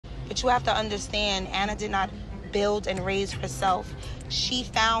But you have to understand, Anna did not build and raise herself. She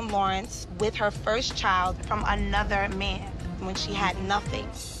found Lawrence with her first child from another man when she had nothing.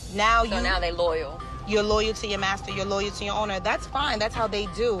 Now they loyal. You're loyal to your master, you're loyal to your owner. That's fine, that's how they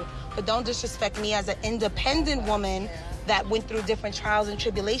do. But don't disrespect me as an independent woman that went through different trials and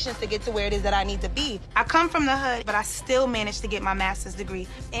tribulations to get to where it is that I need to be. I come from the hood, but I still managed to get my master's degree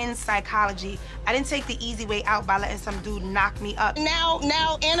in psychology. I didn't take the easy way out by letting some dude knock me up. Now,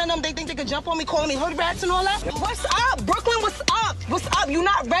 Anna and them, they think they could jump on me, calling me hood rats and all that? What's up, Brooklyn, what's up? What's up? You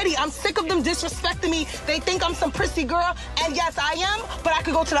not ready. I'm sick of them disrespecting me. They think I'm some prissy girl, and yes, I am, but I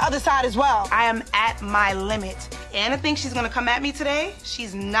could go to the other side as well. I am at my limit. Anna thinks she's gonna come at me today.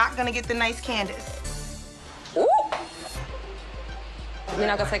 She's not gonna get the nice Candice. Ooh. We're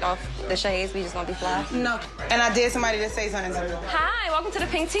not gonna take off the shades, we just gonna be fly? No. And I dare somebody to say something to me. Hi, welcome to the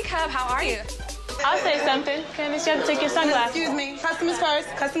Pink Teacup. How are you? I'll say something. Candice, you have to take your sunglasses. Excuse me. Customers first.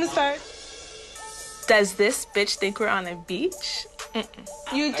 Customers first. Does this bitch think we're on a beach?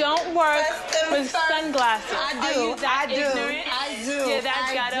 You don't work with sunglasses. I do. Are you that ignorant? I do. Yeah,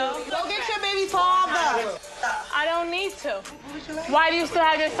 that's ghetto. Go get your baby father. I don't need to. Why do you still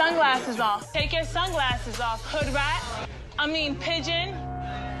have your sunglasses off? Take your sunglasses off, hood rat. I mean, pigeon.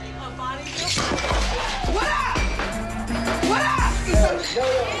 What up? What up?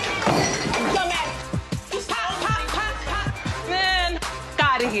 Pop. Man,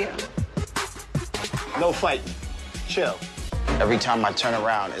 out of here. No fighting. Chill. Every time I turn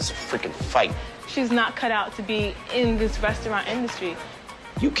around, it's a freaking fight. She's not cut out to be in this restaurant industry.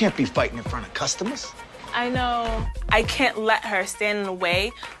 You can't be fighting in front of customers. I know. I can't let her stand in the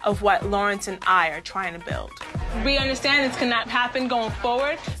way of what Lawrence and I are trying to build. We understand this cannot happen going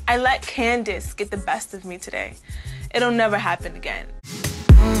forward. I let Candice get the best of me today. It'll never happen again.